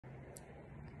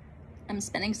I'm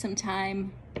spending some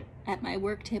time at my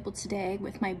work table today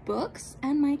with my books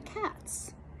and my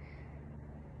cats.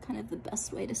 Kind of the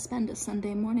best way to spend a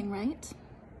Sunday morning, right?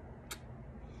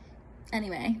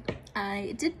 Anyway,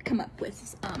 I did come up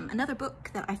with another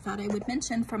book that I thought I would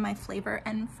mention for my flavor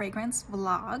and fragrance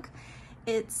vlog.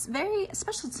 It's very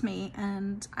special to me,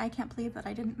 and I can't believe that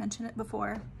I didn't mention it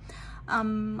before. Let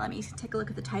me take a look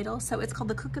at the title. So it's called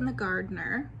The Cook and the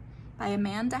Gardener by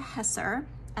Amanda Hesser,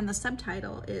 and the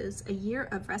subtitle is A Year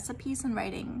of Recipes and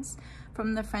Writings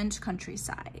from the French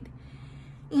Countryside.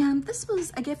 And this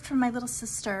was a gift from my little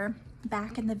sister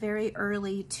back in the very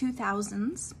early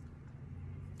 2000s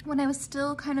when I was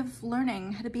still kind of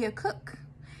learning how to be a cook.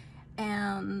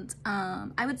 And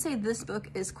I would say this book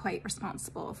is quite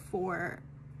responsible for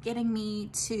getting me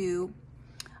to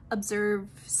observe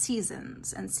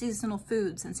seasons and seasonal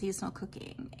foods and seasonal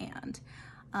cooking. And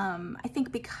I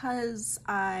think because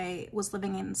I was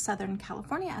living in Southern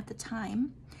California at the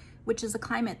time, which is a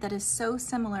climate that is so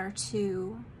similar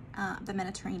to the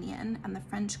Mediterranean and the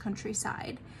French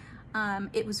countryside,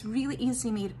 it was really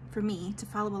easy for me to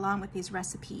follow along with these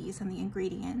recipes and the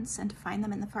ingredients and to find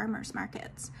them in the farmers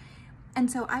markets.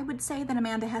 And so I would say that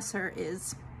Amanda Hesser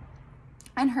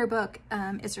and her book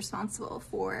is responsible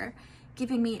for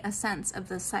giving me a sense of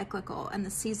the cyclical and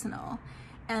the seasonal,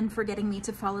 and for getting me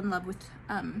to fall in love with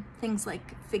things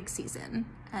like fig season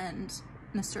and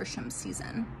nasturtium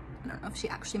season. I don't know if she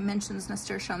actually mentions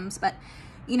nasturtiums, but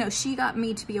you know, she got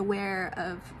me to be aware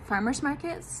of farmers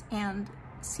markets and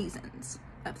seasons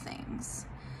of things.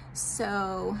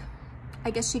 So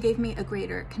I guess she gave me a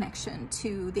greater connection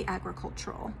to the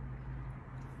agricultural.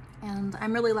 And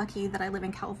I'm really lucky that I live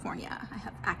in California. I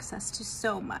have access to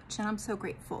so much, and I'm so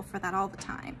grateful for that all the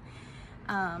time.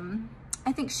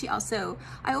 I think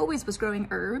I always was growing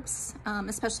herbs,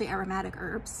 especially aromatic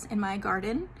herbs in my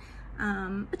garden.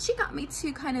 But she got me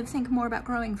to kind of think more about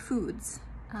growing foods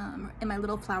in my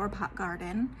little flower pot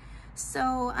garden.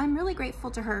 So I'm really grateful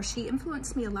to her. She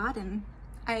influenced me a lot, and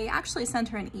I actually sent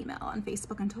her an email on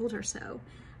Facebook and told her so.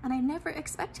 And I never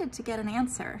expected to get an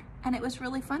answer. And it was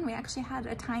really fun. We actually had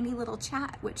a tiny little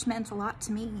chat, which meant a lot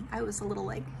to me. I was a little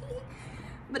like,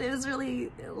 but it was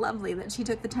really lovely that she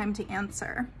took the time to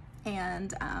answer.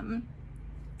 And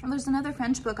there's another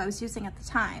French book I was using at the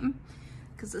time,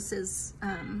 because this is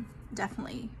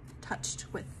definitely touched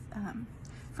with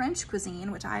French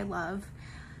cuisine, which I love.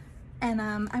 And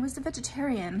I was a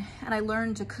vegetarian, and I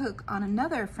learned to cook on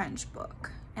another French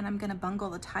book, and I'm gonna bungle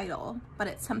the title, but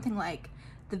it's something like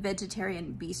The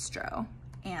Vegetarian Bistro.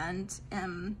 And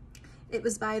it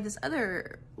was by this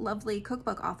other lovely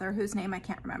cookbook author whose name I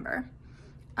can't remember,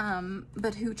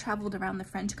 but who traveled around the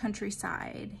French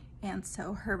countryside. And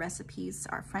so her recipes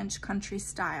are French country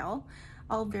style,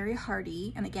 all very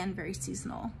hearty, and again, very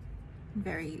seasonal.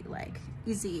 Very like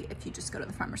easy if you just go to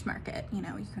the farmer's market, you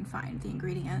know, you can find the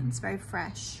ingredients, very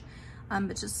fresh,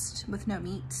 but just with no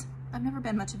meat. I've never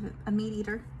been much of a meat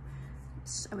eater.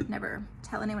 I would never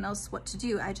tell anyone else what to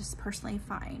do. I just personally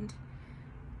find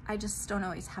I just don't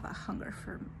always have a hunger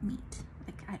for meat.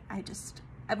 Like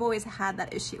I've always had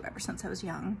that issue ever since I was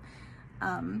young.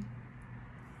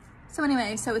 So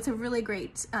anyway, so it's a really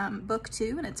great book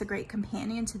too, and it's a great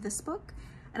companion to this book.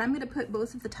 And I'm gonna put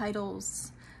both of the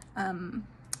titles in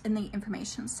the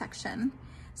information section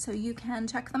so you can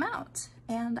check them out.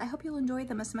 And I hope you'll enjoy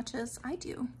them as much as I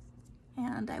do.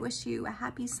 And I wish you a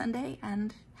happy Sunday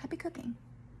and happy cooking.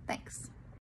 Thanks.